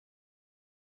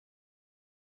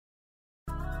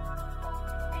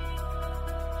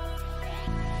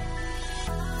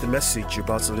The message you're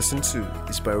about to listen to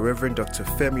is by Reverend Dr.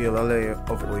 Femi Olaleye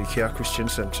of Oikea Christian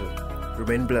Center.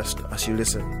 Remain blessed as you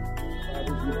listen.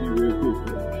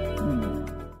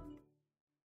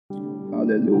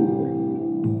 Hallelujah.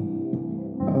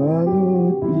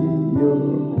 Hallowed be your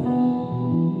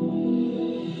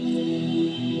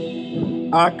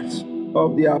Acts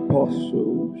of the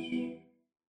Apostles.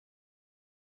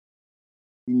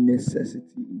 The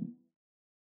necessity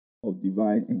of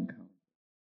divine encounter.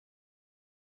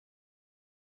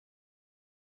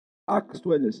 Acts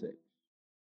 26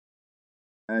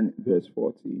 and verse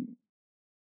 14.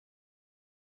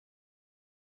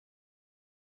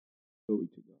 Glory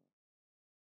to God.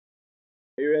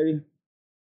 Are you ready?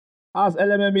 How's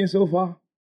LMM been so far?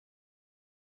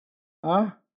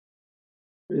 Huh?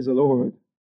 Praise the Lord.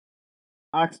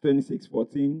 Acts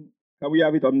 26:14. Can we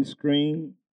have it on the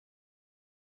screen?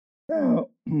 Now,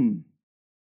 I'm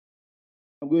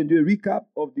going to do a recap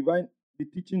of the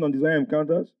teaching on divine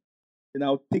encounters, and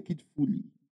I'll take it fully.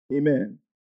 Amen.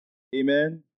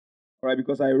 Amen. All right,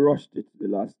 because I rushed it the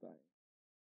last time.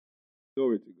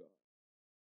 Glory to God.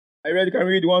 Are you ready? Can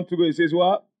we read 1 to go? It says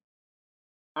what?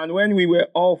 And when we were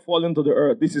all fallen to the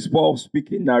earth, this is Paul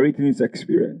speaking, narrating his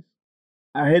experience.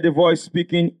 I heard a voice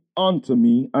speaking unto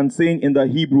me and saying in the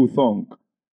Hebrew tongue,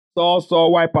 Saul,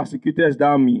 Saul, why persecutest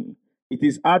thou me? It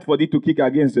is hard for thee to kick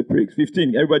against the pricks.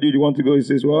 15. Everybody, do you want to go? It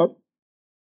says what?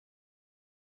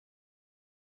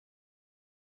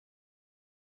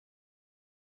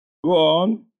 Go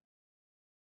on.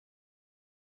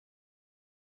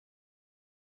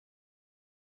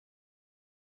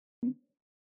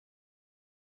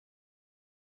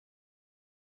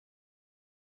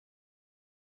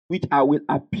 Which I will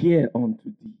appear unto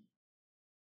thee.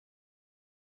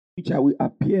 Which I will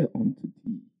appear unto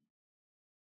thee.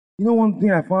 You know, one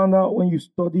thing I found out when you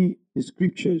study the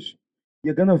scriptures,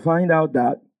 you're going to find out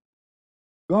that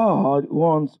God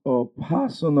wants a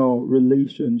personal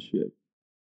relationship.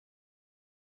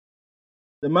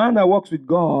 The man that walks with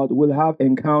God will have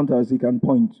encounters he can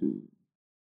point to.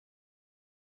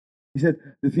 He said,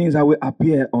 the things that will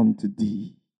appear unto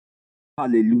thee.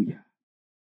 Hallelujah.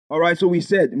 All right, so we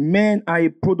said men are a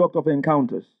product of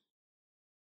encounters.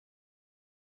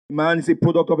 Man is a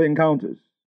product of encounters.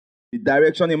 The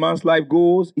direction a man's life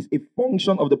goes is a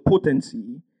function of the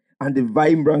potency and the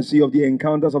vibrancy of the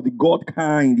encounters of the God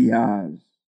kind he has.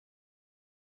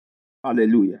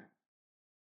 Hallelujah.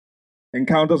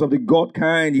 Encounters of the God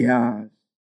kind he has.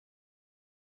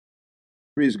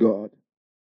 Praise God.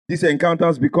 These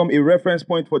encounters become a reference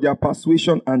point for their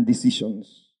persuasion and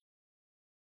decisions.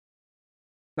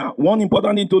 Now, one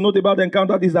important thing to note about the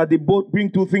encounter is that they both bring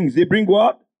two things. They bring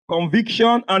what?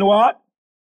 Conviction and what?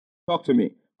 Talk to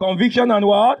me. Conviction and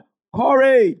what?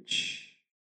 Courage.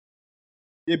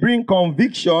 They bring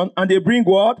conviction and they bring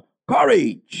what?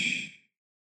 Courage.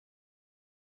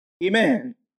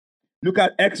 Amen. Look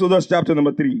at Exodus chapter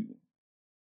number 3.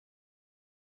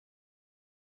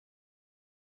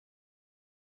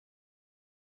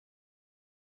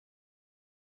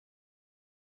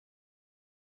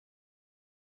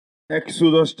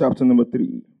 Exodus chapter number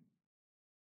 3.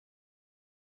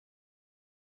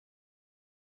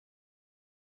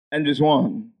 And verse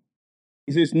 1.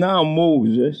 It says, now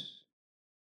Moses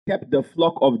kept the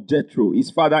flock of Jethro,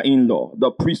 his father-in-law,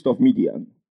 the priest of Midian.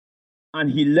 And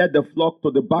he led the flock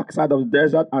to the backside of the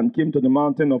desert and came to the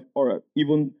mountain of Horeb,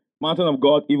 even mountain of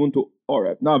God, even to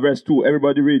Horeb. Now verse 2.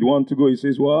 Everybody read. 1 to go. It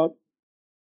says what?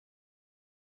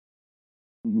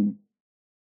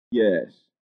 Yes.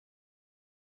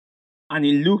 And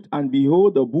he looked, and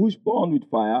behold, the bush burned with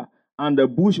fire, and the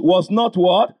bush was not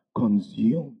what?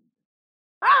 Consumed.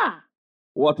 Ah!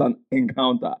 What an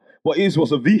encounter. But this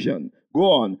was a vision. Go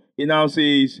on. It now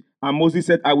says, and Moses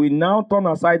said, I will now turn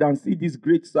aside and see this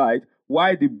great sight,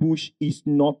 why the bush is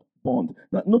not burned.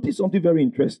 Now, notice something very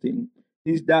interesting,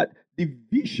 is that the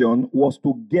vision was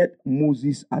to get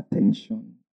Moses'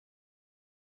 attention.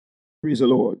 Praise the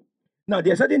Lord. Now,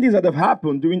 there are certain things that have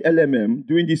happened during LMM,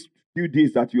 during these few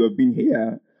days that you have been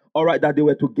here, all right, that they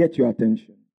were to get your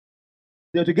attention.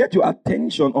 They were to get your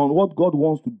attention on what God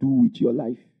wants to do with your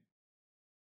life.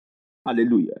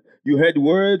 Hallelujah. You heard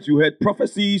words, you heard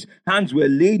prophecies, hands were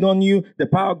laid on you, the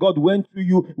power of God went through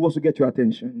you. It was to get your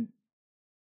attention.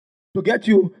 To get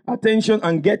you attention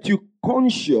and get you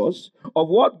conscious of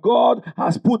what God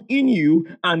has put in you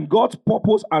and God's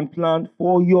purpose and plan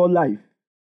for your life.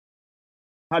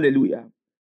 Hallelujah.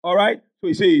 All right. So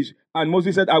he says, and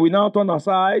Moses said, I will now turn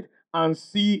aside and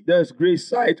see this great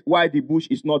sight why the bush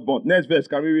is not burnt. Next verse,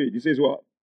 can we read? It says what?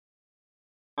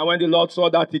 And when the Lord saw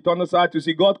that, he turned aside to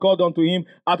see. God called unto him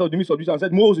out of the midst of the bush and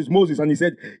said, Moses, Moses. And he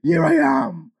said, here I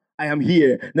am. I am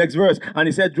here. Next verse. And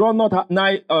he said, draw not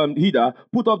nigh hither,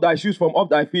 put off thy shoes from off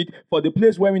thy feet, for the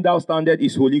place wherein thou standest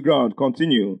is holy ground.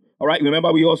 Continue. All right.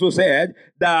 Remember, we also said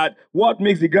that what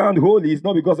makes the ground holy is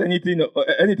not because anything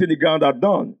the ground had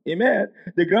done. Amen.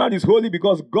 The ground is holy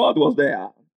because God was there.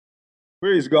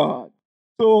 Praise God.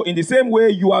 So in the same way,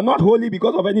 you are not holy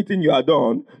because of anything you have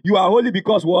done. You are holy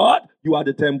because what? You are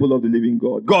the temple of the living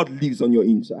God. God lives on your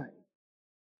inside.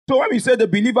 So when we say the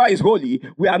believer is holy,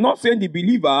 we are not saying the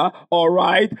believer, all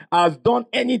right, has done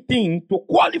anything to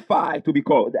qualify to be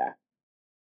called that.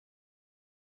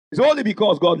 It's only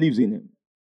because God lives in him.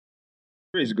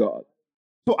 Praise God.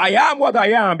 So I am what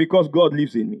I am because God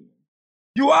lives in me.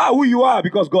 You are who you are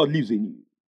because God lives in you.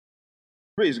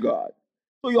 Praise God.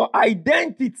 So your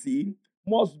identity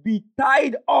must be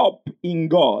tied up in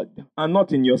God and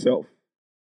not in yourself.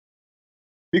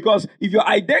 Because if your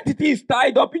identity is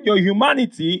tied up in your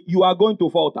humanity, you are going to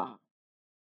falter.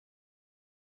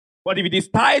 But if it is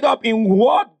tied up in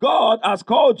what God has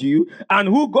called you and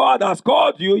who God has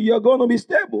called you, you're going to be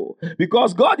stable.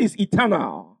 Because God is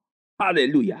eternal.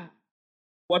 Hallelujah.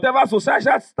 Whatever social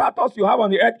status you have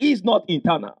on the earth is not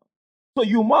eternal. So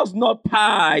you must not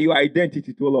tie your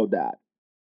identity to all of that.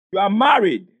 You are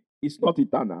married, it's not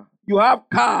eternal. You have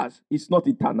cars, it's not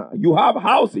eternal. You have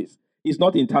houses, it's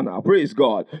not eternal. Praise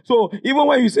God. So even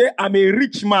when you say, I'm a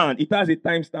rich man, it has a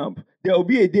timestamp. There will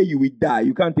be a day you will die.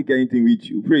 You can't take anything with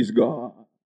you. Praise God.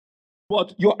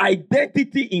 But your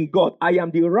identity in God, I am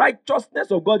the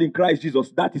righteousness of God in Christ Jesus,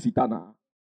 that is eternal.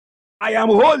 I am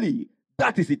holy,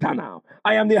 that is eternal.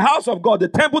 I am the house of God, the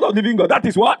temple of the living God, that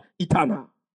is what? Eternal.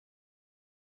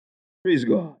 Praise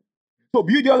God. So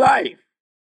build your life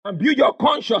and build your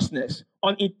consciousness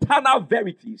on eternal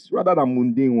verities rather than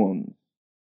mundane ones.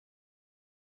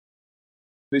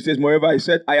 So he says, moreover, he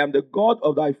said, I am the God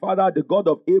of thy father, the God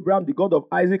of Abraham, the God of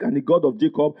Isaac, and the God of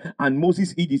Jacob. And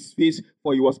Moses hid his face,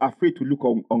 for he was afraid to look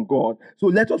on God. So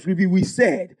let us review. We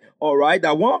said, all right,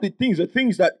 that one of the things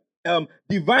that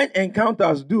divine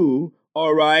encounters do,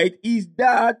 all right, is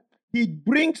that it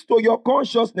brings to your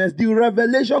consciousness the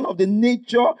revelation of the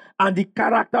nature and the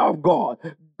character of God.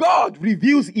 God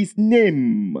reveals his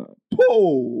name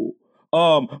to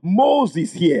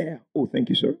Moses here. Oh, thank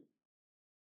you, sir.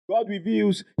 God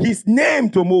reveals his name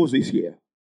to Moses here.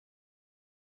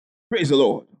 Praise the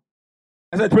Lord.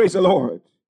 I said, praise the Lord.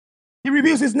 He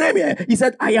reveals his name here. He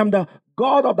said, I am the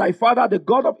God of thy father, the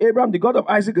God of Abraham, the God of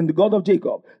Isaac, and the God of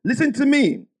Jacob. Listen to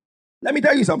me. Let me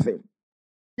tell you something.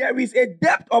 There is a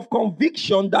depth of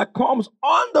conviction that comes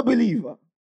on the believer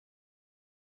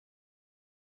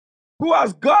who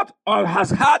has got or has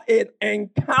had an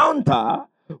encounter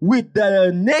with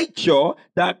the nature,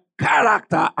 the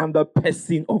character, and the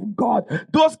person of God.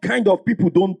 Those kind of people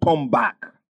don't turn back.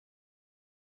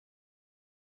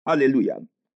 Hallelujah.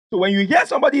 So when you hear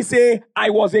somebody say, I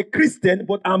was a Christian,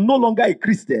 but I'm no longer a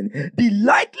Christian, the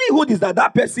likelihood is that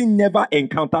that person never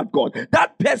encountered God.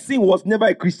 That person was never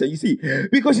a Christian, you see.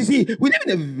 Because you see, we live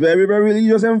in a very, very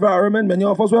religious environment. Many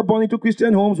of us were born into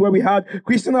Christian homes where we had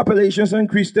Christian appellations and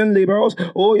Christian labels.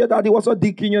 Oh, your daddy was a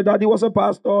deacon, your daddy was a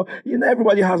pastor. You know,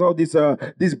 everybody has all these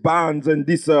bands and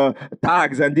these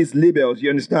tags and these labels, you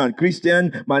understand?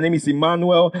 Christian, my name is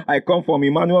Emmanuel, I come from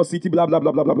Emmanuel City, blah, blah,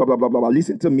 blah, blah, blah, blah, blah, blah, blah.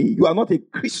 Listen to me. You are not a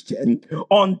Christian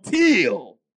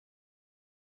until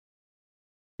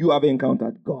you have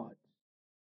encountered God.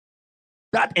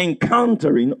 That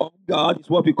encountering of God is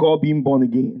what we call being born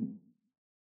again.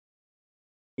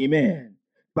 Amen.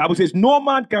 The Bible says no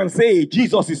man can say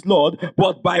Jesus is Lord,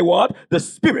 but by what? The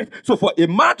Spirit. So for a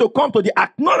man to come to the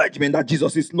acknowledgement that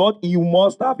Jesus is Lord, you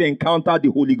must have encountered the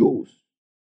Holy Ghost.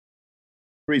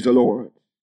 Praise the Lord.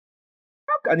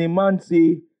 How can a man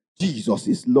say Jesus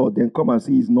is Lord, then come and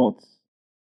say he's not?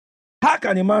 How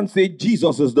can a man say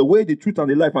Jesus is the way, the truth,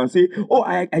 and the life and say, oh,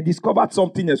 I discovered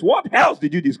something else? What else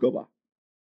did you discover?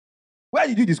 Where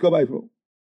did you discover it from?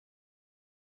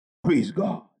 Praise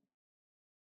God.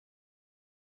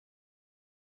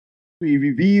 He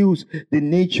reveals the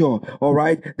nature, all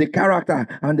right, the character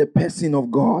and the person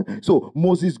of God. So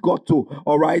Moses got to,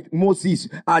 all right, Moses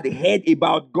had heard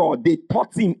about God. They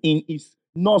taught him in his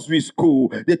nursery school.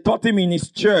 They taught him in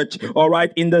his church, all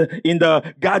right, in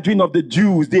the gathering of the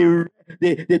Jews.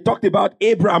 They talked about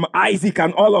Abraham, Isaac,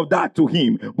 and all of that to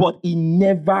him. But he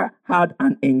never had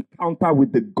an encounter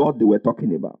with the God they were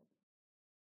talking about.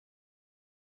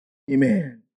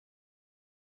 Amen.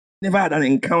 Never had an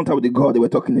encounter with the God they were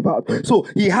talking about. So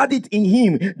he had it in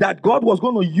him that God was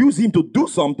going to use him to do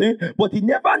something, but he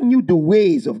never knew the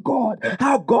ways of God,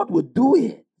 how God would do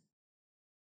it.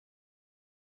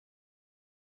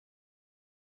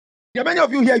 There are many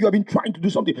of you here, you have been trying to do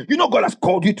something. You know God has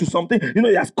called you to something. You know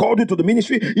He has called you to the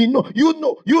ministry. You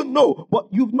know, but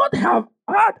you've not have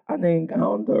had an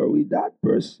encounter with that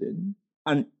person.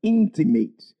 An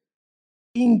intimate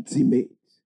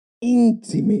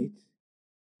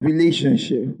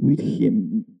relationship with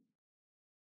Him.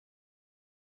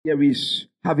 There is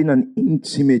having an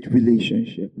intimate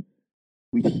relationship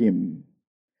with Him.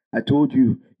 I told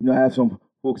you, I have some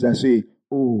folks that say,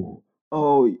 the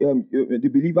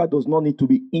believer does not need to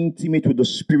be intimate with the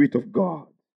Spirit of God.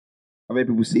 I've heard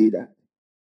people say that.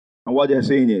 And what they're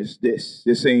saying is this.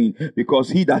 They're saying, because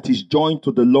he that is joined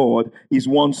to the Lord is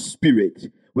one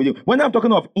spirit. When I'm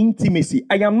talking of intimacy,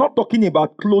 I am not talking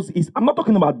about close. I'm not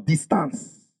talking about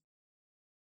distance.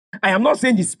 I am not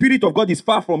saying the Spirit of God is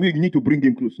far from you. You need to bring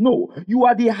Him close. No, you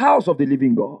are the house of the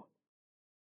living God.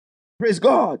 Praise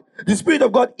God. The Spirit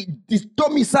of God is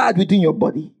domiciled within your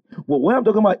body. Well, when I'm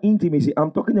talking about intimacy,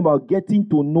 I'm talking about getting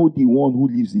to know the one who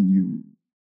lives in you.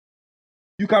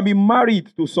 You can be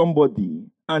married to somebody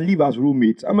and live as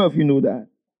roommates. How many of you know that?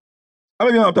 How many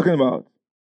of you know what I'm talking about?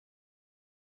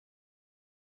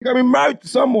 You can be married to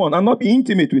someone and not be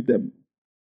intimate with them.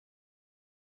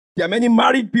 There are many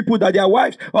married people that their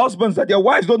wives, husbands that their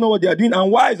wives don't know what they are doing,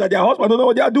 and wives that their husbands don't know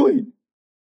what they are doing.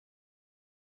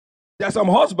 There are some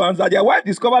husbands that their wife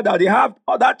discovered that they have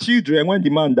other children when the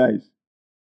man dies.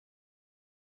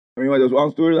 I mean, there's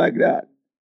one story like that.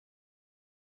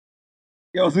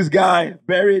 There was this guy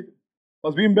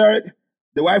was being buried.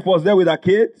 The wife was there with her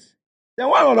kids. Then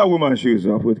one other woman shows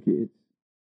up with kids.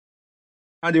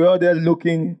 And they were all there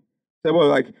looking. They were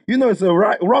like, it's a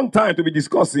wrong time to be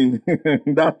discussing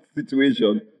that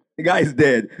situation. The guy is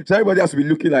dead. So everybody has to be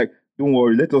looking like, don't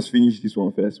worry, let us finish this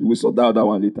one first. We will sort out that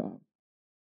one later.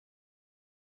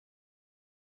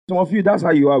 Some of you, that's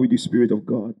how you are with the Spirit of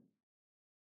God.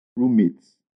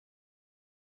 Roommates.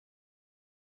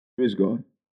 Praise God.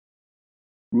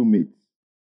 Roommates.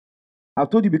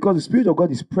 I've told you, because the Spirit of God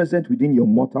is present within your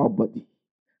mortal body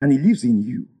and He lives in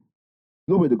you.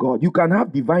 Glory to God. You can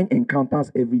have divine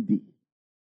encounters every day.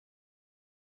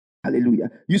 Hallelujah.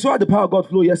 You saw the power of God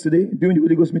flow yesterday during the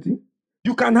Holy Ghost meeting?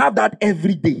 You can have that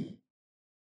every day.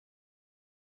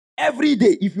 Every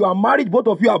day. If you are married, both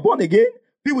of you are born again,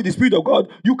 filled with the Spirit of God,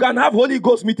 you can have Holy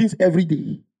Ghost meetings every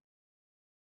day.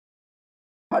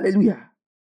 Hallelujah.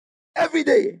 Every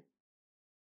day.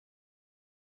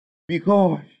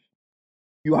 Because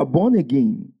you are born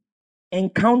again.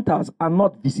 Encounters are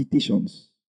not visitations.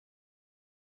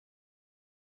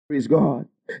 Praise God.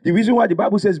 The reason why the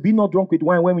Bible says, be not drunk with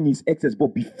wine when it's excess,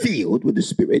 but be filled with the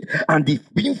Spirit. And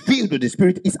being filled with the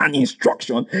Spirit is an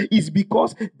instruction, is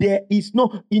because there is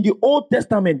no, in the Old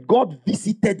Testament, God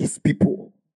visited His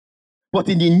people. But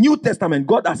in the New Testament,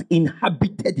 God has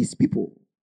inhabited His people.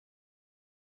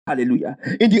 Hallelujah.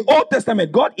 In the Old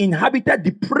Testament, God inhabited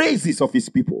the praises of His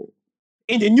people.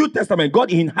 In the New Testament,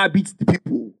 God inhabits the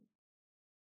people.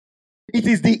 It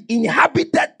is the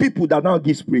inhabited people that now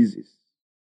gives praises.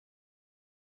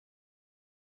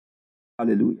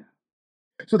 Hallelujah.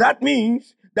 So that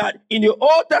means that in the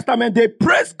Old Testament, they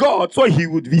praised God so He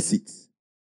would visit.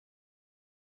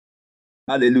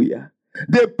 Hallelujah.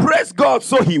 They praised God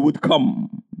so He would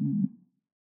come.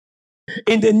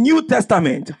 In the New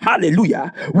Testament,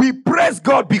 hallelujah, we praise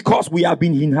God because we have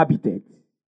been inhabited.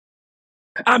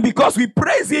 And because we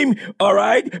praise Him, all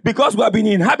right, because we have been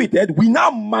inhabited, we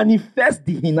now manifest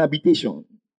the inhabitation.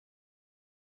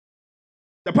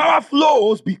 The power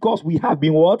flows because we have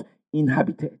been what?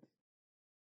 Inhabited.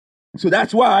 So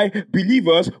that's why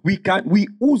believers, we can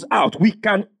ooze out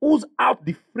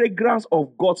the fragrance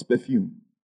of God's perfume.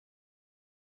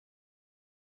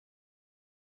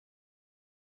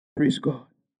 Praise God.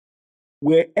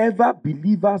 Wherever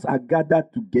believers are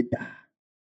gathered together,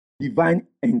 divine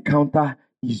encounter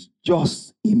is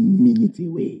just a minute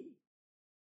away.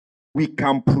 We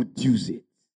can produce it.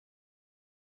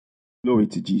 Glory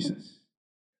to Jesus.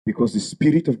 Because the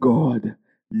Spirit of God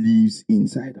lives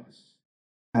inside us.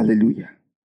 Hallelujah.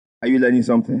 Are you learning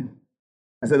something?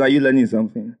 I said, are you learning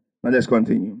something? Now let's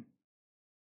continue.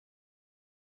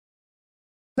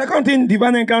 Second thing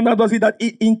divine encounter does is that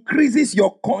it increases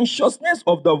your consciousness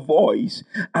of the voice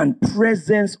and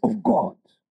presence of God.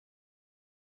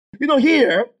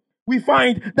 Here we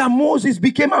find that Moses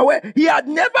became aware. He had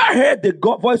never heard the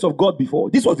voice of God before.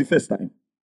 This was the first time.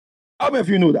 How many of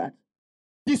you know that?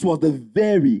 This was the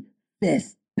very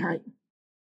first time.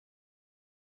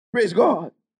 Praise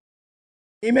God.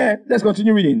 Amen. Let's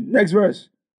continue reading. Next verse.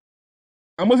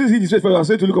 And Moses hid his face and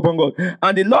said to look upon God.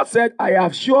 And the Lord said, I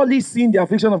have surely seen the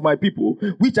affliction of my people,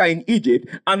 which are in Egypt,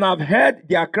 and have heard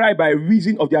their cry by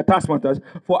reason of their taskmasters,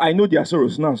 for I know their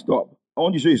sorrows. Now stop. I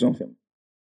want to show you something.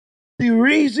 The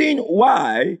reason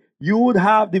why you would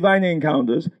have divine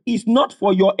encounters is not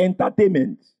for your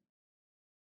entertainment.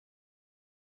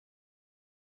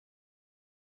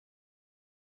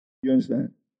 You understand?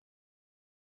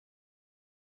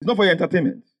 It's not for your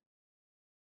entertainment.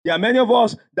 There are many of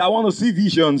us that want to see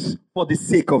visions for the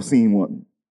sake of seeing one.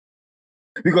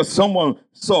 Because someone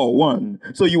saw one.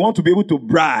 So you want to be able to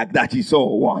brag that you saw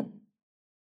one.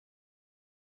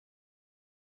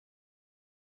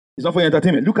 It's not for your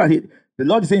entertainment. Look at it. The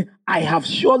Lord is saying, I have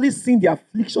surely seen the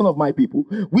affliction of my people,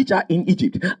 which are in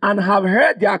Egypt, and have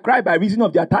heard their cry by reason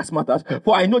of their taskmasters,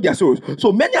 for I know their sorrows.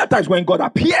 So many times when God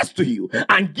appears to you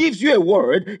and gives you a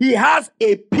word, he has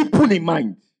a people in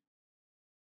mind.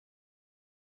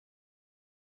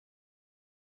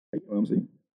 You know what I'm saying?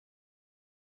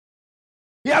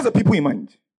 He has a people in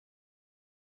mind.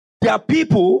 There are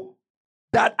people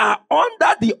that are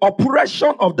under the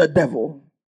oppression of the devil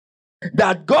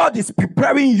that God is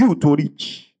preparing you to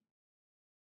reach.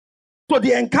 So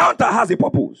the encounter has a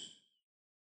purpose.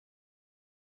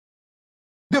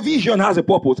 The vision has a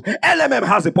purpose. LMM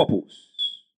has a purpose.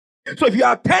 So if you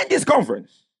attend this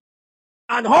conference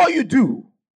and all you do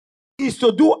is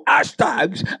to do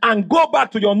hashtags and go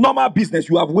back to your normal business,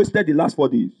 you have wasted the last 4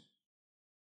 days.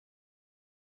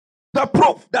 The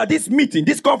proof that this meeting,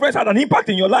 this conference had an impact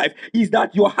in your life is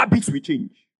that your habits will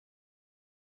change.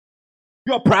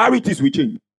 Your priorities will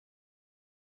change.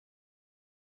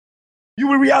 You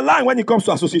will realign when it comes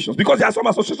to associations, because there are some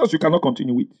associations you cannot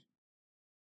continue with.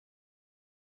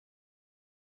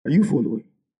 Are you following?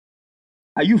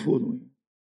 Are you following?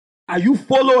 Are you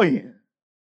following?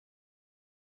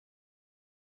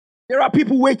 There are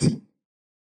people waiting.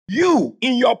 You,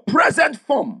 in your present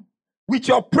form, with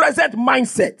your present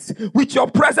mindset, with your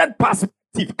present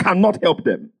perspective, cannot help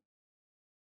them.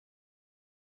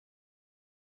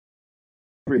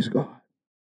 Praise God.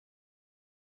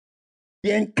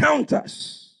 The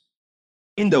encounters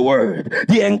in the Word,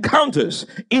 the encounters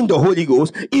in the Holy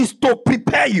Ghost is to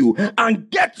prepare you and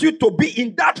get you to be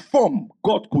in that form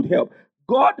God could help.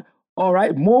 God, all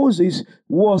right, Moses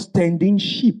was tending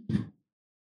sheep.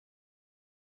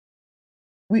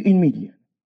 We in Midian.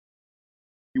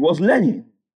 He was learning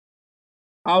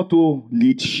how to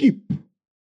lead sheep.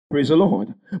 Praise the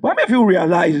Lord. But how many of you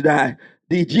realize that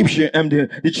the Egyptian and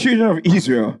the children of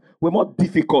Israel were more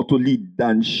difficult to lead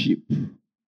than sheep?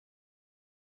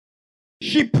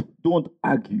 Sheep don't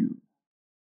argue.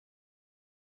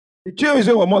 The children of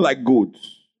Israel were more like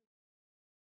goats.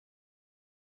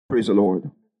 Praise the Lord.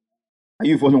 Are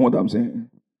you following what I'm saying?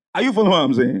 Are you following what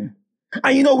I'm saying?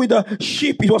 And you know, with the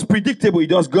sheep, it was predictable. He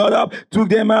just got up, took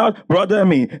them out, brought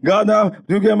them in, got up,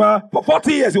 took them out. For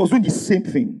 40 years, he was doing the same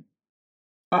thing.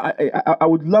 I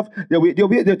would love, there'll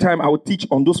be the time I would teach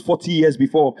on those 40 years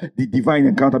before the divine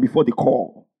encounter, before the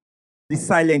call. The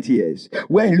silent years,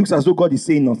 where it looks as though God is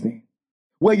saying nothing.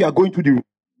 Where you are going through the,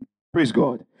 praise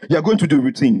God, you are going through the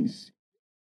routines.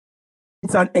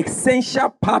 It's an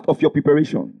essential part of your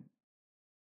preparation.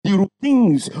 The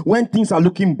routines, when things are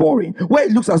looking boring, where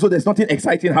it looks as though there's nothing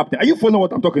exciting happening. Are you following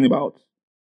what I'm talking about?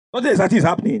 Nothing exciting is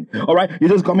happening. All right, you're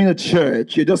just coming to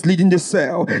church, you're just leading the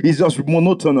cell. It's just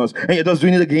monotonous, and you're just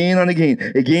doing it again and again,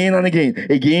 again and again,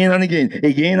 again and again,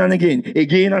 again and again,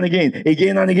 again and again,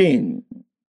 again and again.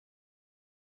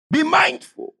 Be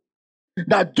mindful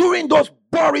that during those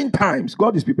boring times,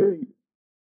 God is preparing you.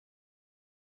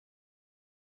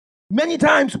 Many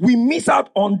times we miss out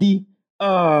on the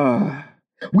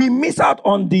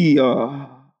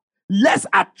less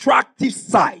attractive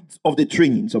sides of the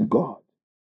trainings of God.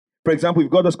 For example, if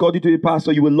God has called you to be a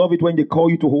pastor, you will love it when they call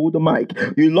you to hold the mic.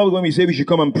 You love it when we say we should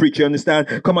come and preach, you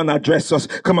understand? Come and address us.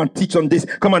 Come and teach on this.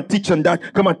 Come and teach on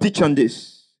that. Come and teach on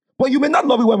this. But you may not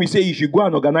love it when we say you should go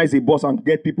and organize a bus and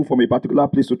get people from a particular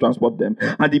place to transport them.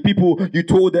 And the people, you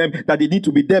told them that they need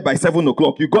to be there by 7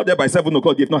 o'clock. You got there by 7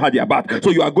 o'clock, they've not had their bath.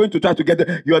 So you are going to try to get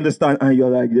there. You understand? And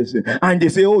you're like this. And they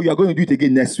say, oh, you're going to do it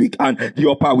again next week. And the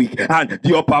upper week. And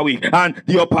the upper week. And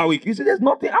the upper week. You say, there's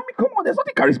nothing. I mean, come on. There's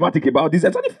nothing charismatic about this.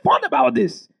 There's nothing fun about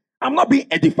this. I'm not being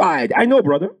edified. I know,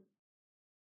 brother.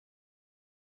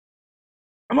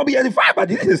 I'm not being edified by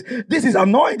this. This is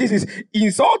annoying. This is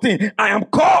insulting. I am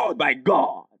called by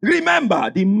God. Remember,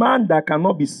 the man that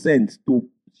cannot be sent to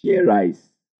share rice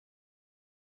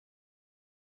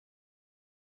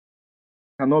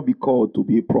cannot be called to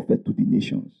be a prophet to the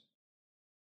nations.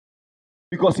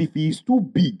 Because if he is too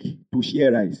big to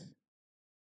share rice,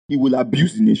 he will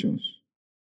abuse the nations.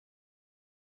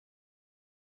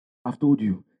 I've told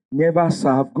you, never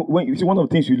serve. When you see, one of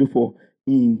the things you look for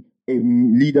in a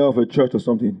leader of a church or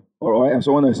something, or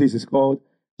someone that says it's called,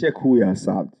 check who he has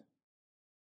served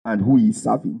and who he is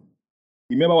serving.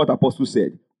 Remember what Apostle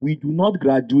said, we do not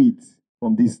graduate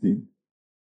from this thing.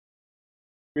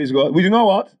 Praise God. We do not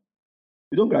what?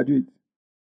 We don't graduate.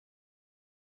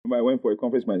 When I went for a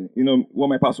conference, you know what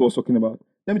my pastor was talking about?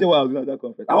 Let me tell you what I was doing at that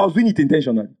conference. I was doing it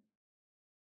intentionally.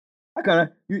 I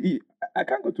can't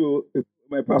go to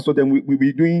my pastor, then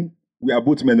we are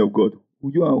both men of God.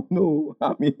 You are, no,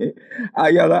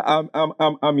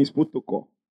 I'm his protocol.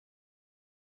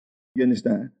 You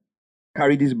understand?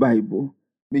 Carry this Bible,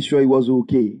 make sure it was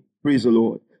okay. Praise the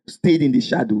Lord. Stayed in the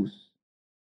shadows.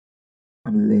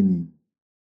 I'm learning.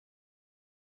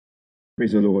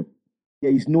 Praise the Lord.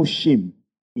 There is no shame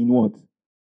in what?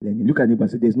 Learning. Look at neighbor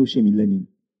and say, there's no shame in learning.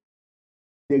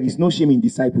 There is no shame in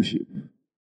discipleship.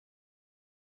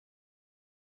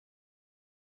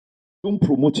 Don't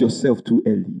promote yourself too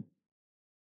early.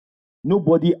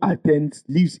 Nobody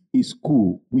leaves a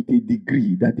school with a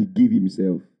degree that he gave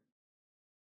himself.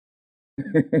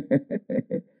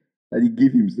 That he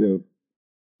gave himself.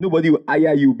 Nobody will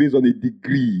hire you based on a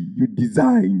degree you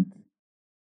designed.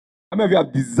 How many of you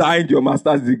have designed your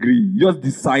master's degree? You just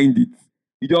designed it.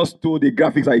 You just told the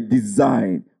graphics, I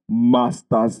designed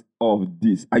masters of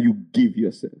this. And you gave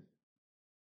yourself.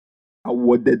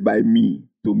 Awarded by me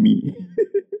to me.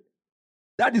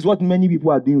 That is what many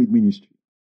people are doing with ministry.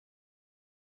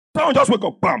 Someone just wake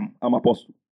up, bam, I'm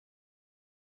apostle.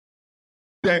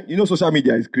 Then, you know, social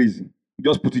media is crazy. You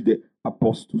just put it there,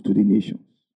 apostle to the nations.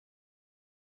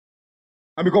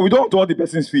 And because we don't want to hurt the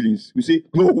person's feelings, we say,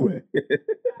 glory.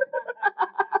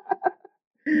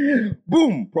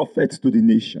 Boom, prophet to the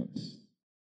nations.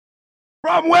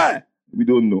 From where? We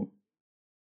don't know.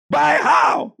 By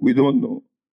how? We don't know.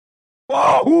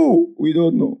 For who? We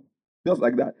don't know. Just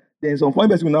like that. Then some fine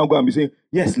person will now go and be saying,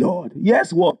 yes, Lord.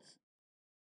 Yes, what?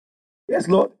 Yes,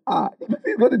 Lord. The person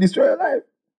is going to destroy your life.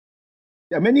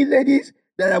 There are many ladies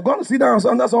that have gone to sit down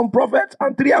under some prophets,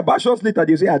 and 3 abortions later,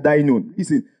 they say, I die known.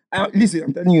 Listen,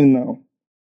 I'm telling you now.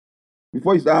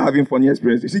 Before you start having funny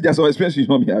experiences, you see, there's some experience you should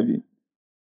not be having.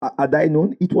 I die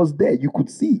known. It was there. You could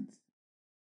see it.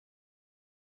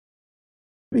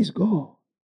 Praise God.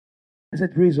 I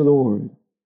said, praise the Lord.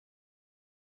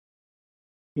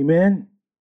 Amen.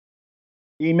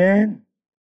 Amen.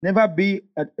 Never be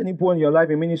at any point in your life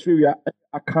in ministry, we are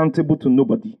accountable to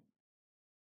nobody.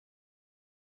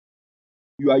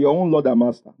 You are your own Lord and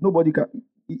Master. Nobody can.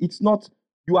 It's not,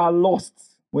 you are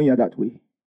lost when you're that way.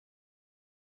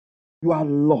 You are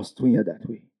lost when you're that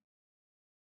way.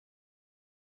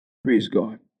 Praise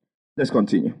God. Let's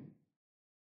continue.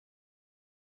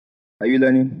 Are you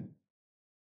learning?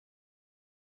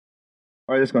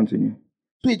 All right, let's continue.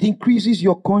 So it increases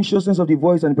your consciousness of the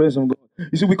voice and presence of God.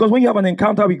 You see, because when you have an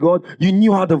encounter with God, you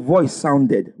knew how the voice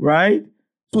sounded, right?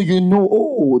 So you know,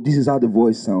 oh, this is how the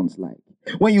voice sounds like.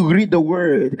 When you read the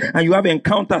word and you have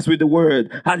encounters with the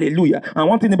word, hallelujah. And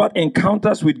one thing about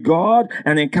encounters with God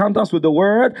and encounters with the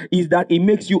word is that it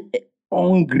makes you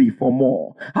hungry for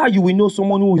more. How you will know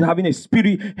someone who is having a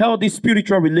healthy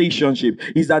spiritual relationship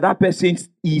is that person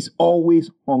is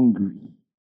always hungry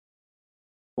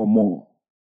for more.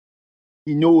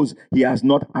 He knows he has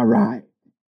not arrived.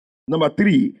 Number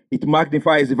 3, it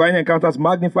magnifies. Divine encounters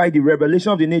magnify the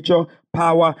revelation of the nature,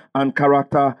 power, and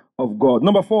character of God.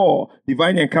 Number 4,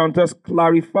 divine encounters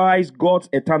clarifies God's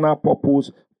eternal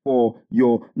purpose for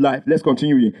your life. Let's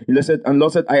continue. And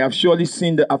Lord said, I have surely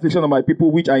seen the affliction of my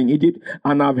people which are in Egypt,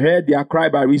 and I've heard their cry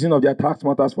by reason of their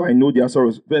taskmasters, for I know their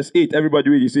sorrows. Verse 8, everybody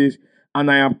read, it says, and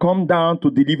I am come down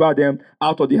to deliver them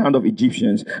out of the hand of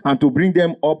Egyptians, and to bring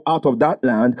them up out of that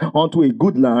land unto a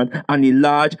good land, and a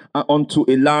large, unto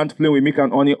a land flowing with milk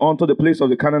and honey, unto the place of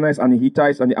the Canaanites and the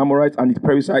Hittites and the Amorites and the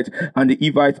Perizzites and the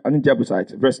Evites and the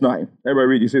Jebusites. Verse 9. Everybody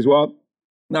read. It says, well,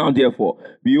 now therefore,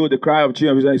 behold, the cry of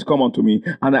children of Israel is come unto me,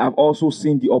 and I have also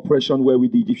seen the oppression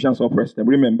wherewith the Egyptians oppressed them.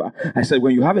 Remember, I said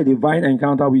when you have a divine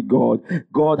encounter with God,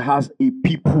 God has a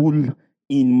people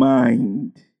in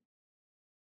mind.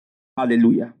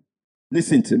 Hallelujah.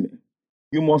 Listen to me.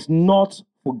 You must not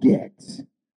forget.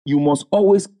 You must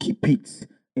always keep it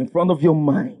in front of your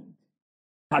mind.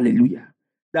 Hallelujah.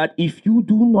 That if you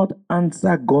do not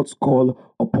answer God's call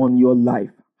upon your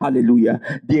life, hallelujah,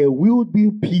 there will be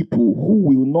people who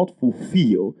will not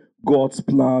fulfill God's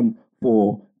plan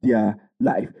for their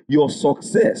life. Your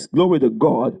success, glory to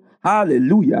God,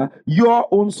 hallelujah, your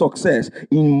own success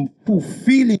in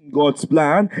fulfilling God's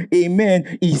plan,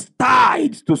 amen, is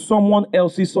tied to someone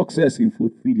else's success in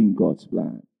fulfilling God's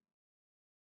plan.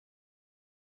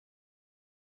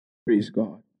 Praise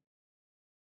God.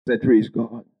 Say, praise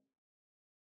God.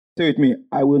 Say with me,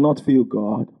 I will not fail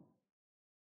God.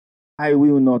 I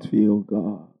will not fail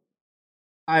God.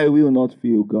 I will not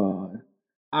fail God.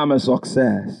 I'm a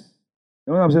success.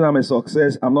 And when I'm saying I'm a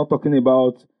success, I'm not talking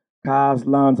about cars,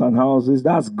 lands, and houses.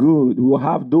 That's good. We will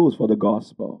have those for the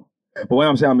gospel. But when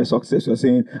I'm saying I'm a success, you're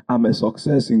saying I'm a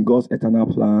success in God's eternal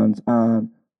plans and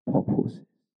purposes.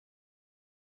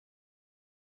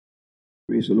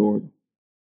 Praise the Lord.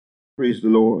 Praise the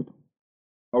Lord.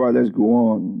 All right, let's go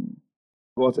on.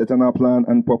 God's eternal plan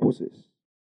and purposes.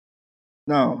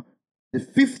 Now, the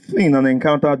fifth thing an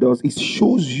encounter does is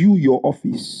shows you your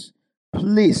office,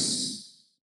 place,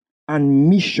 and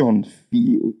mission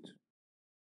field.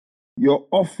 Your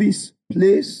office,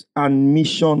 place, and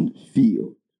mission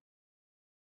field.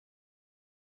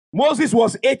 Moses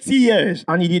was 80 years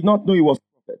and he did not know he was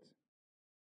a prophet.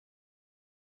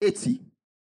 80.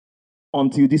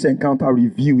 Until this encounter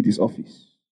revealed his office.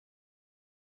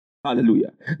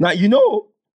 Hallelujah. Now, you know,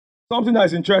 something that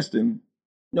is interesting.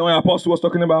 You know, when Apostle was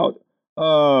talking about,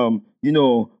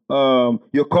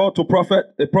 you're called to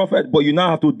a prophet, but you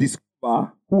now have to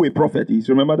discover who a prophet is.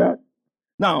 Remember that?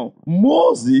 Now,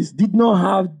 Moses did not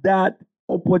have that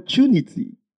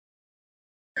opportunity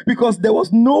because there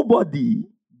was nobody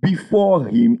before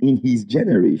him in his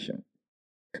generation.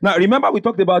 Now, remember we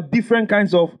talked about different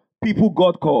kinds of people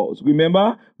God calls.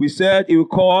 Remember, we said he will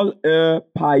call a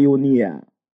pioneer.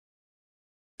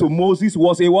 So Moses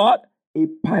was a what? A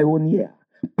pioneer.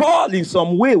 Paul, in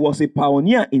some way, was a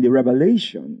pioneer in the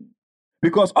revelation.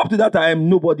 Because up to that time,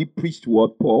 nobody preached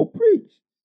what Paul preached.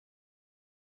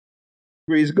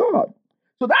 Praise God.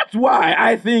 So that's why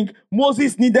I think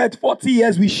Moses needed 40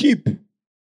 years with sheep.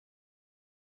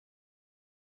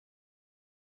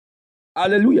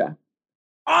 Hallelujah.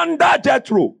 Under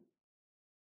Jethro.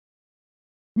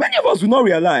 Many of us do not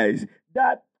realize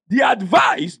that the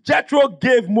advice Jethro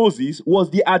gave Moses was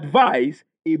the advice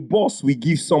a boss will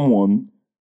give someone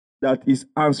that is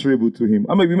answerable to him.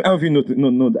 How many of you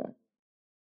know that?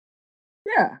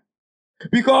 Yeah.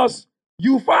 Because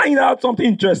you find out something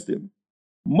interesting.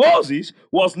 Moses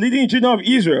was leading the children of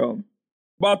Israel,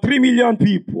 about 3 million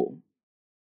people.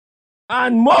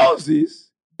 And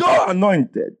Moses, though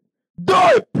anointed,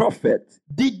 though a prophet,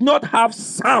 did not have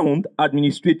sound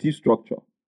administrative structure.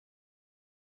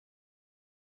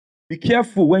 Be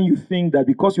careful when you think that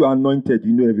because you are anointed,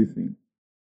 you know everything.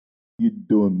 You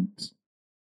don't.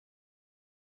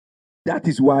 That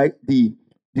is why the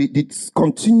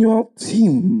continual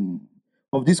theme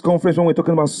of this conference, when we're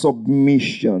talking about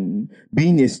submission,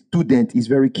 being a student, is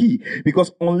very key.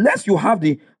 Because unless you have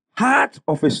the heart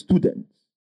of a student,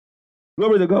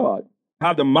 glory to God,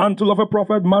 have the mantle of a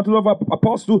prophet, mantle of an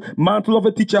apostle, mantle of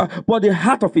a teacher, but the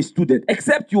heart of a student,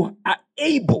 except you are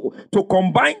able to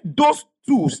combine those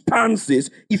two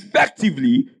stances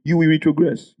effectively, you will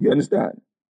retrogress. You understand?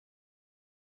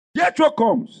 Jethro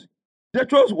comes.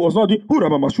 Jethro was not the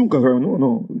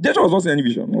no. Jethro was not seeing any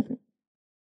vision, nothing.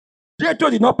 Jethro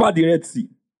did not part the Red Sea.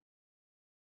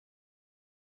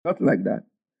 Nothing like that.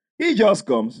 He just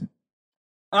comes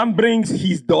and brings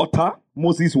his daughter,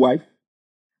 Moses' wife,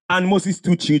 and Moses'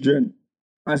 2 children,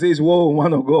 and says, whoa,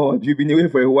 man of God, you've been away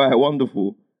for a while.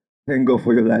 Wonderful. Thank God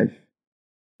for your life.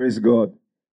 Praise God.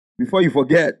 Before you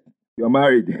forget, you're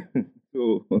married.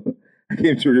 So I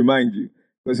came to remind you,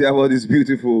 because you have all these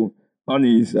beautiful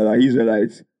honeys that are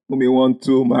Israelites who may want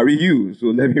to marry you. So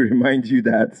let me remind you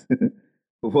that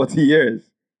for 40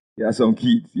 years, he has some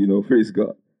kids, praise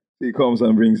God. So he comes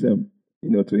and brings them,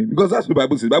 to him. Because that's what the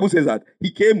Bible says. The Bible says that he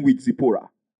came with Zipporah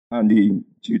and the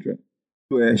children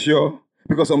to ensure,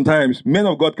 because sometimes men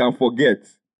of God can forget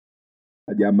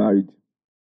that they are married.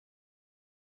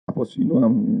 Apostle,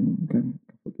 can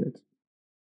forget.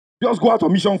 Just go out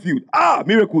on mission field.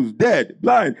 Miracles, dead,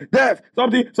 blind, deaf,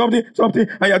 something.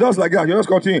 And you're just like that. You're just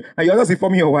continuing. And you're just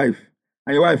informing your wife.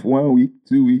 And your wife, 1 week,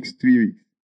 2 weeks, 3 weeks,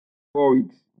 4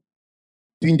 weeks.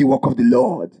 Doing the work of the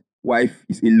Lord. Wife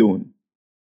is alone.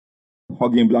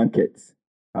 Hugging blankets.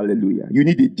 Hallelujah. You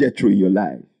need a Jethro in your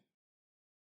life.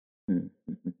 I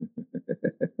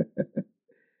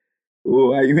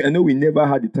know we never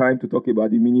had the time to talk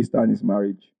about the minister and his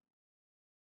marriage.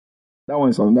 That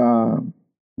one's on that.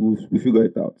 We figure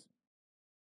it out.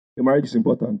 Your marriage is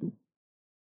important too.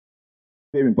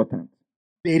 Very important.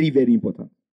 Very, very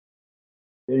important.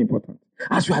 Very important.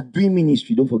 As you are doing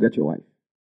ministry, don't forget your wife.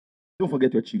 Don't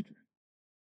forget your children.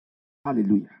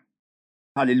 Hallelujah.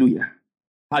 Hallelujah.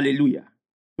 Hallelujah.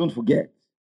 Don't forget.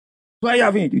 So I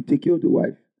have it. You take care of the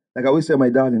wife. Like I always say, my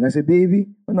darling, I say, baby,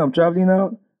 when I'm traveling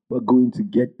out, we're going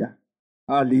together.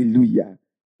 Hallelujah.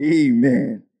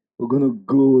 Amen. We're going to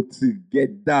go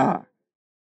together.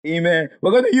 Amen.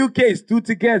 We're going to UK. It's 2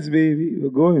 tickets, baby.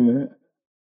 We're going, man.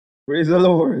 Praise the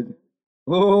Lord.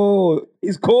 Oh,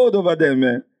 it's cold over there,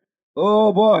 man.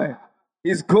 Oh, boy.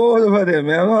 It's cold over there,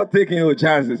 man. I'm not taking no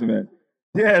chances, man.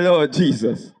 Dear Lord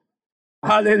Jesus.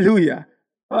 Hallelujah.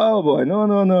 Oh boy, no.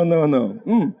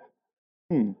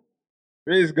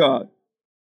 Praise God.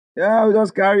 Yeah, we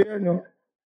just carry on.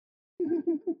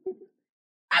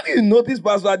 Have you noticed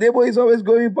Pastor Adebo is always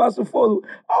going past to follow?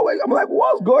 Oh, wait, I'm like,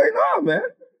 what's going on, man?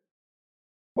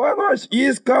 Why not?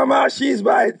 She's come out, she's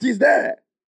by, she's there.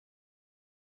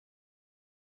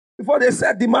 Before they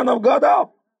set the man of God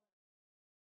up.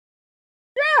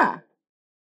 Yeah.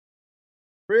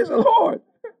 Praise the Lord.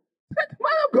 Set the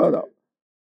man of God up.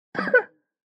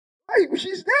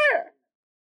 She's there.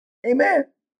 Amen.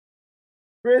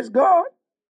 Praise God.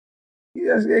 You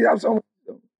have some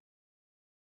wisdom.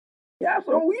 You have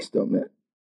some wisdom, man.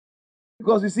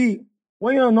 Because you see,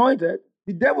 when you're anointed,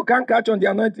 the devil can't catch on the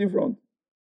anointing front.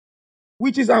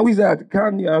 Witches and wizards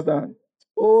can't, you understand?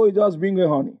 Oh, you just bring her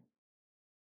honey.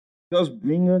 Just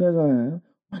bring her the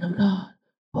man of God.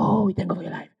 Oh, we thank God for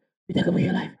your life. We thank God for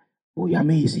your life. Oh, you're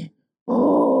amazing.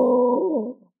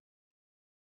 Oh.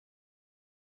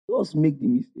 Just make the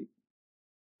mistake.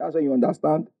 That's when you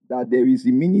understand that there is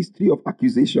a ministry of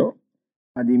accusation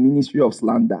and a ministry of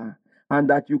slander. And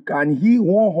that you can hear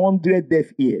 100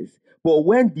 deaf ears. But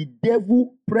when the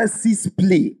devil presses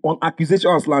play on accusation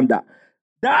and slander,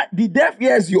 that the deaf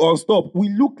ears you unstop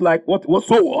will look like what?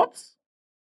 So what?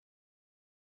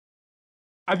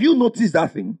 Have you noticed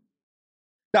that thing?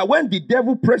 That when the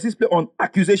devil presses play on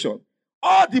accusation,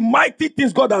 all the mighty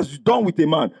things God has done with a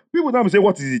man, people now say,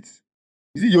 what is it?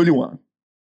 Is it the only one?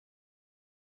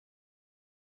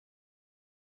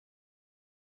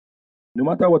 No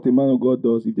matter what a man of God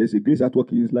does, if there's a grace at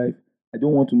work in his life, I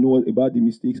don't want to know about the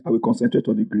mistakes. I will concentrate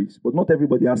on the grace. But not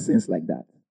everybody has sense like that.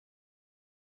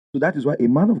 So that is why a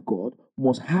man of God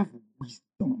must have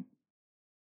wisdom.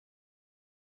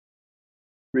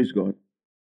 Praise God.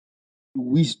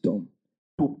 Wisdom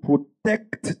to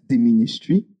protect the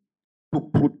ministry, to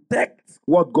protect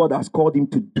what God has called him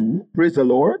to do. Praise the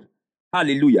Lord.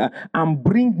 Hallelujah. And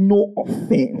bring no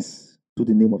offense to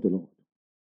the name of the Lord.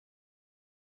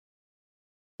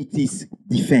 It is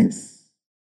defense.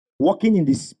 Walking in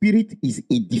the Spirit is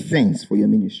a defense for your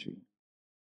ministry.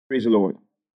 Praise the Lord.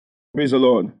 Praise the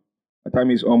Lord. My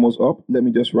time is almost up. Let me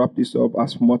just wrap this up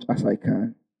as much as I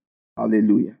can.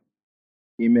 Hallelujah.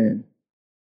 Amen.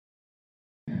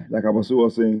 Like Apostle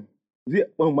was saying,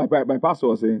 my pastor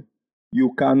was saying,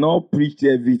 you cannot preach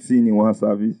everything in one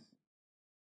service.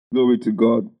 Glory to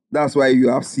God. That's why you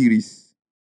have series.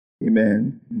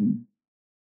 Amen.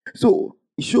 So,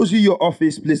 it shows you your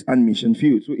office, place, and mission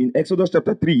field. So in Exodus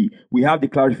chapter 3, we have the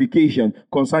clarification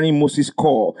concerning Moses'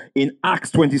 call. In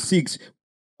Acts 26,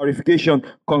 clarification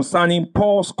concerning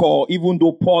Paul's call, even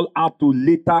though Paul had to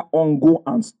later on go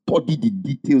and study the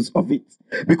details of it.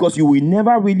 Because you will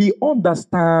never really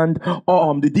understand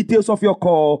the details of your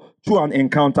call through an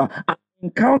encounter. An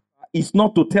encounter is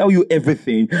not to tell you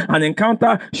everything. An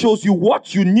encounter shows you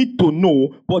what you need to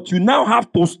know, but you now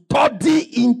have to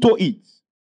study into it.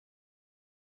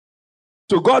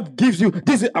 So God gives you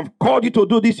this. I've called you to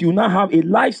do this. You now have a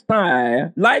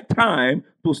lifetime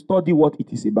to study what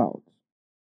it is about.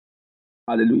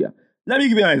 Hallelujah. Let me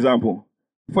give you an example.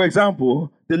 For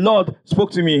example, the Lord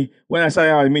spoke to me when I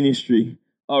started our ministry.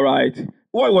 All right.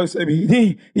 What was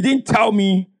he didn't tell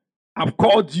me I've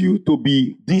called you to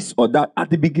be this or that at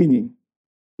the beginning.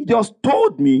 He just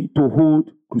told me to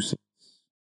hold crusades.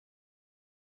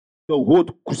 To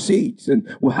hold crusades,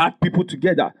 and we had people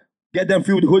together. Get them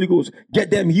filled with the Holy Ghost. Get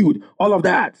them healed. All of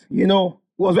that, it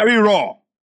was very raw.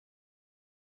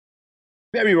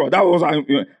 Very raw. That was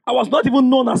I was not even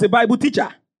known as a Bible teacher.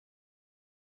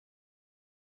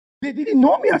 They didn't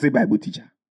know me as a Bible teacher.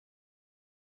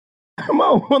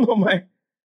 One of my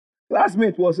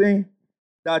classmates was saying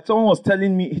that someone was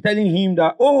telling him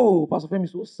that, oh, Pastor Femi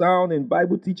is so sound in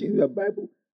Bible teaching. Bible.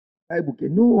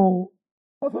 No,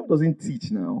 Pastor Femi doesn't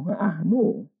teach now.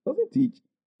 No, doesn't teach.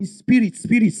 It's spirit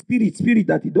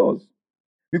that he does.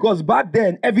 Because back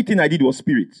then, everything I did was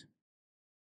spirit.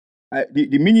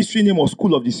 The ministry name was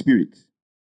School of the Spirit.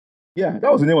 Yeah,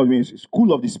 that was the name of the ministry,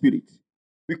 School of the Spirit.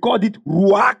 We called it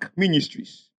Ruach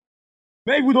Ministries.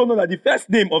 Many people don't know that the first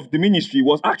name of the ministry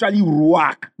was actually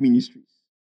Ruach Ministries.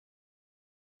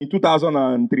 In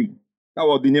 2003. That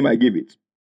was the name I gave it.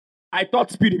 I taught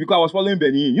spirit because I was following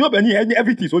Benin. Benin,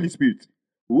 everything is Holy Spirit.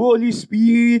 Holy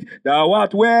Spirit, thou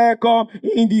art welcome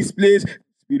in this place.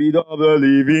 Spirit of the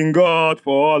living God,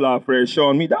 fall afresh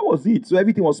on me. That was it. So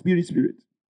everything was spirit.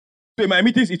 So in my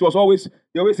meetings, they always say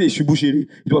Shubushiri.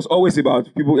 It was always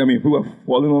about people were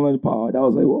falling under the power. That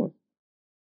was like what?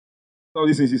 All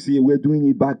these things you see, we're doing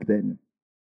it back then.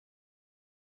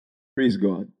 Praise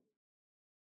God.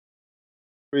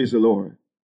 Praise the Lord.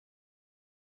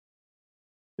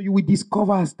 So you will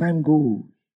discover as time goes.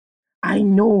 I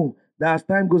know that as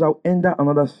time goes, I'll enter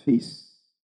another phase.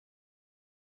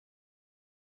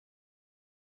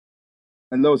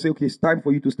 And Lord will say, okay, it's time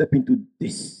for you to step into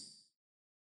this.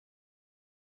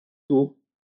 So,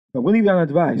 I'm going to give you an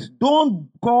advice. Don't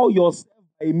call yourself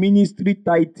a ministry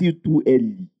title too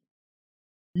early.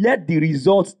 Let the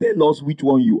results tell us which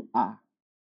one you are.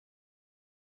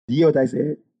 Do you hear what I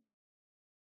said?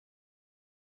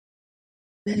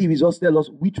 Let the results tell us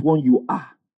which one you are.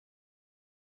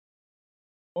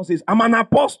 One says, I'm an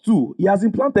apostle. He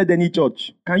hasn't planted any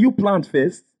church. Can you plant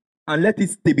first and let it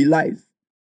stabilize?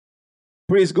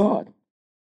 Praise God.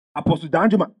 Apostle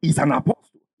Danjuma is an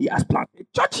apostle. He has planted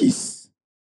churches.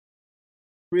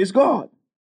 Praise God.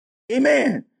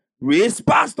 Amen. Raised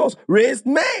pastors, raised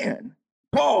men.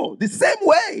 Paul, the same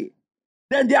way.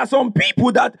 Then there are some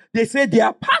people that they say they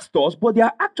are pastors, but they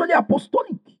are actually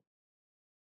apostolic.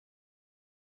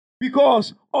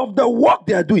 Because of the work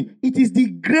they are doing. It is the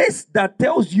grace that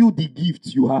tells you the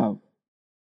gifts you have.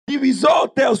 The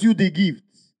result tells you the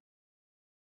gifts.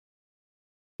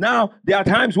 Now, there are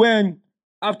times when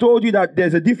I've told you that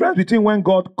there's a difference between when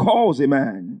God calls a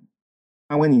man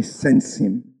and when he sends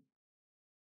him.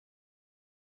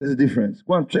 There's a difference.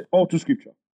 Go and check all two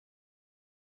scripture.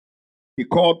 He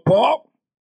called Paul,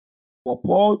 but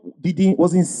Paul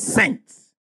wasn't sent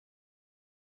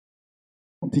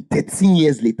until 13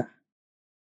 years later.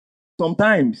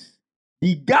 Sometimes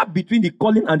the gap between the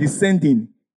calling and the sending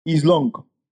is long.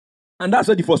 And that's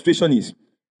where the frustration is.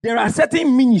 There are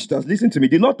certain ministers, listen to me,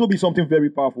 the Lord told me something very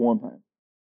powerful one time.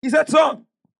 He said, son,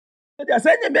 there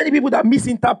are many people that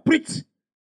misinterpret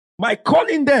my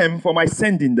calling them for my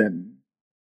sending them.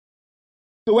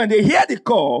 So when they hear the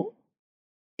call,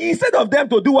 instead of them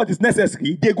to do what is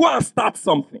necessary, they go and start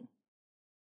something.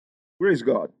 Praise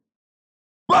God.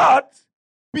 But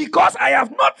because I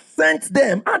have not sent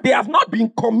them and they have not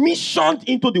been commissioned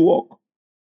into the work,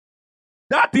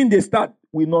 that thing they start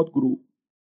will not grow.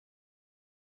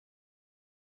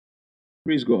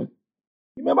 Praise God.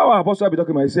 Remember what Apostle I'll be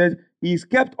talking about? He said, he is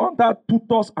kept under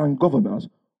tutors and governors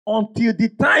until the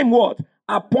time what?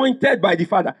 Appointed by the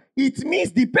Father. It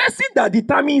means the person that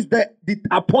determines the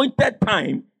appointed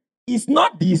time is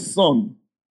not the Son.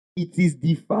 It is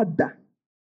the Father.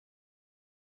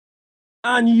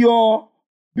 And you're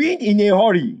being in a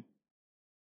hurry.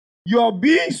 You're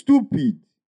being stupid.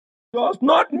 Does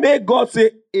not make God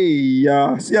say, hey,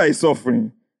 see how he's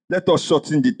suffering. Let us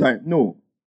shorten the time. No.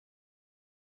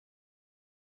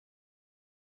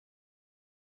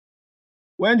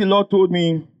 When the Lord told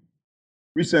me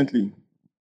recently,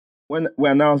 when we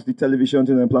announced the television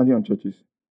and planting on churches,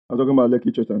 I'm talking about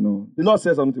Lekki Church and all. The Lord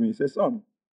said something to me. He said, son,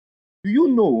 do you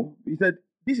know? He said,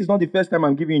 this is not the first time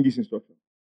I'm giving you this instruction.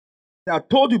 I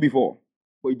told you before,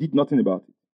 but you did nothing about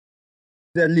it.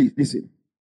 He said, listen,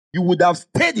 you would have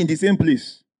stayed in the same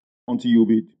place until you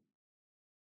obeyed.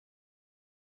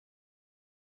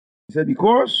 He said,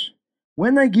 because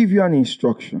when I give you an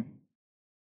instruction,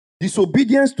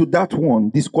 disobedience to that one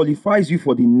disqualifies you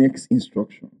for the next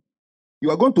instruction. You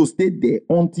are going to stay there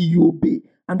until you obey.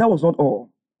 And that was not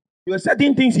all. There were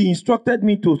certain things he instructed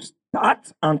me to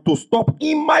start and to stop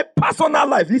in my personal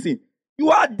life. Listen,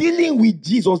 you are dealing with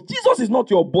Jesus. Jesus is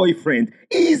not your boyfriend.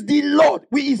 He is the Lord.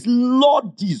 He is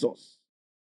Lord Jesus.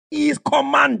 He is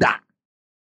commander.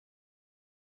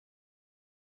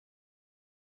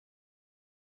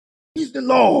 He's the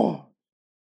Lord.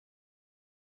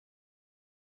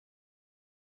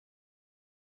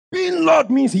 Being Lord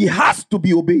means he has to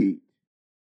be obeyed.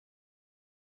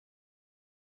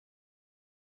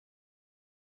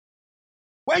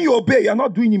 When you obey, you're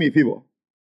not doing him a favor.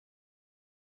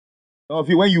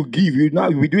 When you give,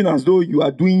 you'll be doing as though you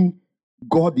are doing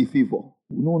God a favor.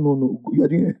 No. You are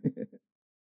doing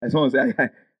as someone say,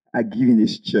 I give in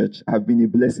this church. I've been a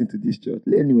blessing to this church.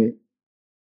 Anyway,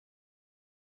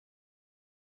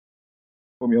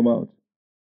 from your mouth.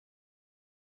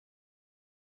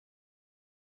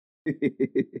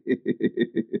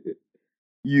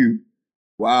 You.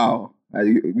 Wow.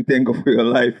 We thank God for your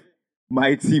life.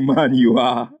 Mighty man you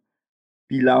are.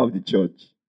 Pillar of the church.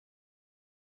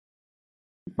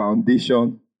 The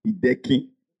foundation, the decking,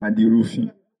 and the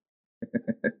roofing.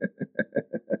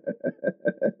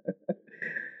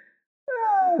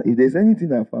 If there's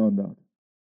anything I found out,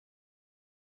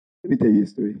 let me tell you a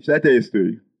story. Should I tell you a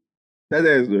story? Should I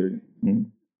tell you a story?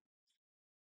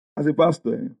 As a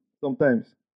pastor, sometimes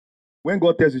when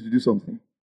God tells you to do something,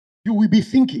 you will be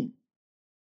thinking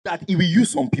that he will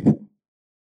use some people.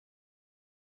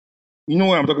 You know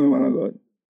what I'm talking about, God?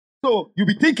 So you'll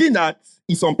be thinking that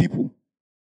it's some people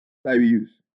that we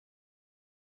use.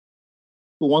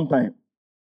 So one time,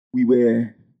 we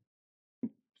were,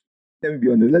 let me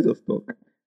be honest, let's just talk.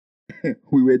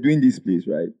 we were doing this place,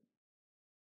 right?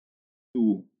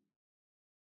 So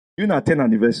during our 10th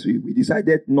anniversary, we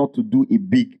decided not to do a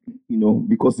big,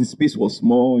 because the space was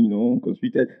small,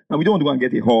 constricted, and we don't want to go and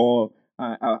get a hall.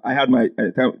 I had my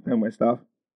my staff.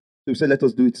 So we said, let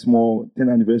us do it small,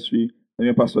 10th anniversary. And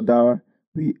then Pastor Dara,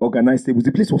 we organized tables.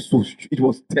 The place was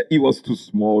it was too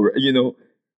small,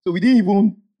 So we didn't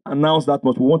even announce that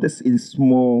much. We wanted a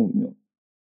small,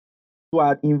 So I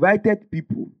had invited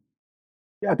people.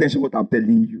 Pay attention to what I'm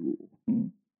telling you.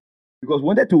 Because we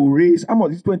wanted to raise, how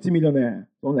much is 20 million naira?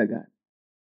 Something like that.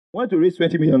 We wanted to raise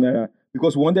 20 million naira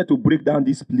because we wanted to break down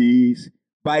this place,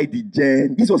 buy the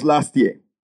gen. This was last year.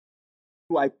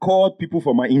 So I called people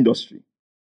from my industry.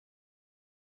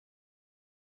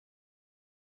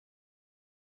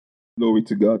 Glory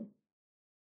to God.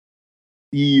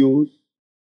 CEOs.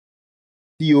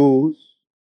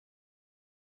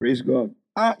 Praise God.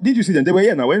 Did you see them? They were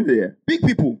here now. When they here? Big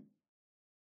people.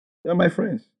 They're my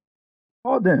friends.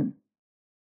 All them.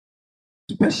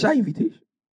 Special invitation.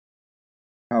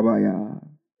 Abaya.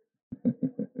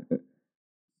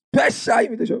 Special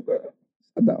invitation.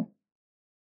 Sit down.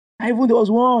 And even there was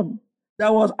one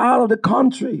that was out of the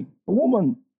country. A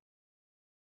woman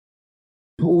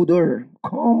told her,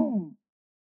 come.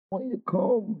 I want you to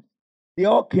come. They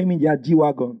all came in their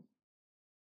G-Wagon.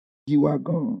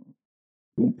 G-Wagon.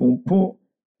 Boom, boom, boom.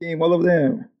 Came, all of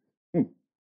them.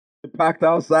 They packed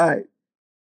outside.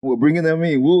 We're bringing them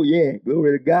in. Whoa, yeah.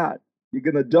 Glory to God. You're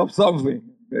going to drop something.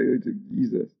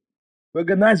 Jesus.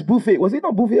 Organized buffet. Was it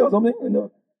not buffet or something?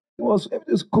 It was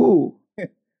cool.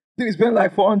 We spent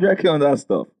like 400K on that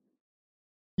stuff.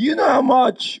 You know how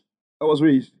much I was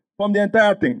raised from the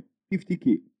entire thing?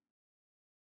 50K.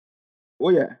 Oh,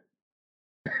 yeah.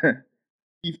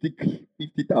 50,000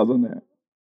 naira.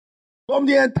 From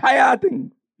the entire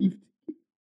thing.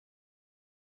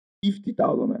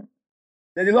 50,000 naira.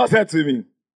 Then the Lord said to me,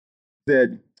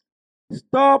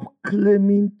 stop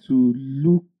claiming to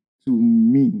look to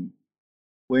me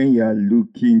when you are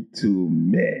looking to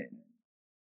men.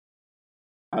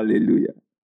 Hallelujah.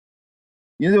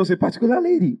 There was a particular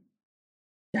lady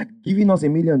that had given us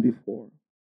 $1 million before.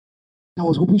 I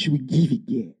was hoping she would give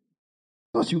again.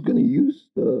 I thought she was going to use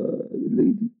the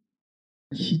lady.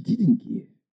 She didn't give.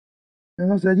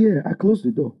 And I said, yeah, I closed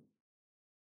the door.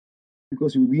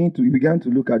 Because we began to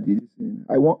look at this.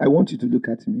 I want you to look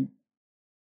at me.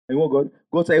 And what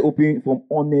God started opening from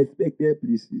unexpected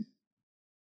places.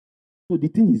 So the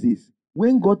thing is this.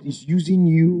 When God is using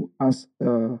you as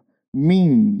a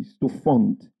means to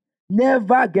fund,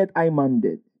 never get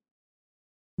high-minded.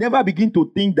 Never begin to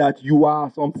think that you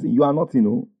are something. You are not,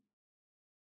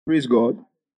 Praise God.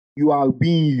 You are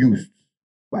being used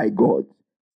by God.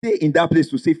 Stay in that place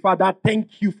to say, Father,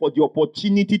 thank you for the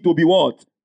opportunity to be what?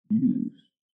 Used.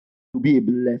 To be a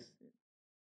blessing.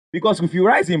 Because if you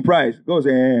rise in price, God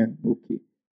says, okay.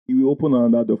 He will open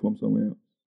another door from somewhere else.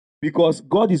 Because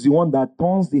God is the one that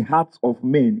turns the hearts of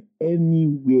men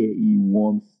anywhere He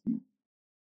wants it.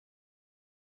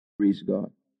 Praise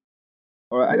God.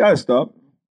 All right, I got to stop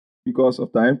because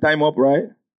of time. Time up, right?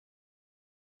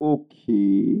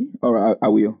 Okay. All right, I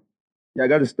will. Yeah, I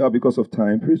got to stop because of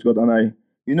time. Praise God. And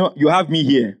you have me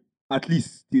here at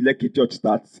least till Lekki Church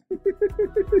starts.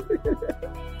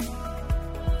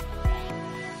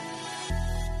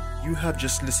 You have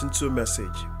just listened to a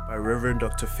message by Reverend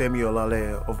Dr. Femi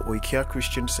Olaleye of Oikea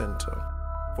Christian Center.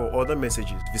 For other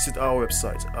messages, visit our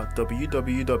website at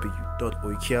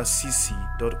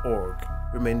www.oikeacc.org.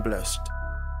 Remain blessed.